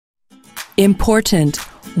Important: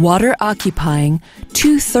 water occupying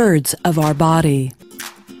 2/3 of our body.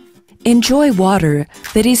 Enjoy water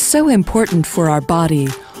that is so important for our body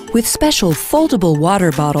with special foldable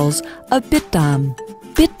water bottles of Bitdam.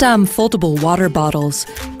 Bitdam foldable water bottles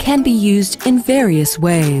can be used in various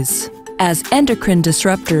ways. As endocrine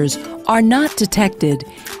disruptors are not detected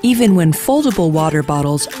even when foldable water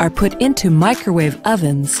bottles are put into microwave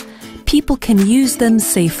ovens, people can use them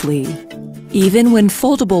safely. Even when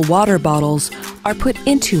foldable water bottles are put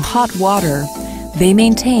into hot water, they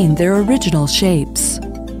maintain their original shapes.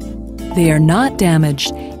 They are not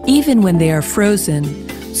damaged even when they are frozen,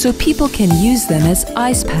 so people can use them as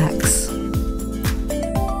ice packs.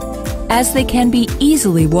 As they can be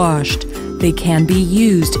easily washed, they can be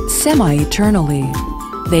used semi-eternally.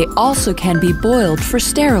 They also can be boiled for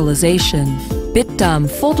sterilization. Bitdam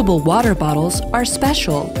foldable water bottles are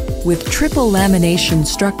special. With triple lamination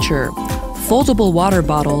structure, foldable water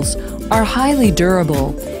bottles are highly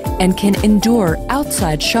durable and can endure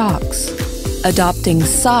outside shocks. Adopting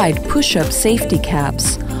side push-up safety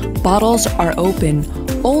caps, bottles are open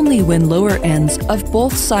only when lower ends of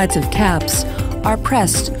both sides of caps are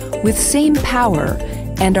pressed with same power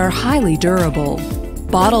and are highly durable.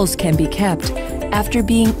 Bottles can be kept after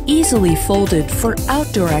being easily folded for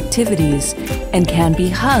outdoor activities and can be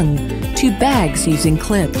hung to bags using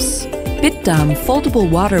clips. Bitdam foldable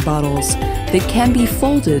water bottles that can be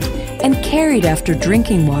folded and carried after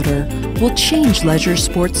drinking water will change leisure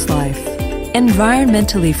sports life.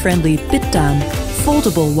 Environmentally friendly Bitdam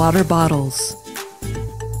foldable water bottles.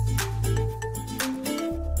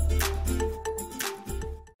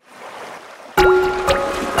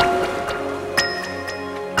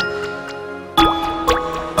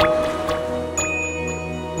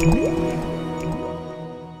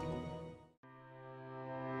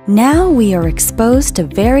 Now we are exposed to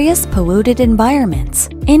various polluted environments.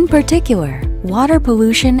 In particular, water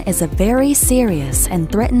pollution is a very serious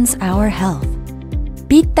and threatens our health.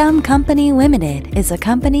 Bitdam Company Limited is a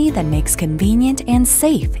company that makes convenient and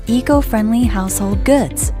safe, eco-friendly household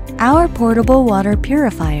goods. Our portable water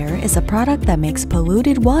purifier is a product that makes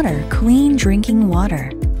polluted water clean drinking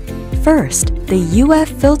water. First, the UF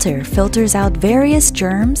filter filters out various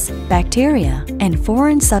germs, bacteria, and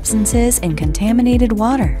foreign substances in contaminated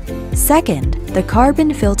water. Second, the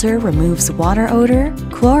carbon filter removes water odor,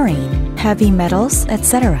 chlorine, heavy metals,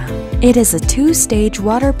 etc. It is a two-stage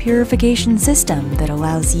water purification system that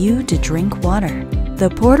allows you to drink water. The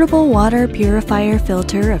portable water purifier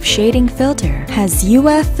filter of Shading Filter has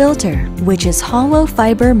UF filter, which is hollow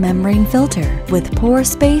fiber membrane filter with pore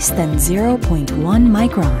space than 0.1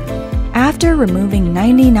 micron. After removing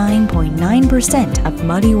 99.9% of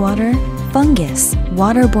muddy water, fungus,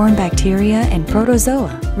 waterborne bacteria, and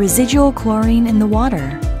protozoa, residual chlorine in the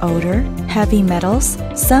water, odor, heavy metals,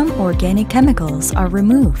 some organic chemicals are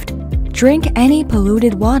removed. Drink any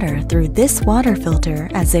polluted water through this water filter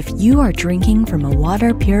as if you are drinking from a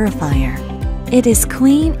water purifier. It is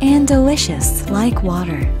clean and delicious like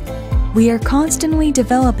water. We are constantly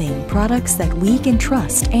developing products that we can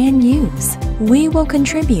trust and use. We will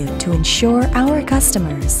contribute to ensure our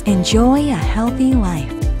customers enjoy a healthy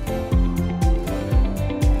life.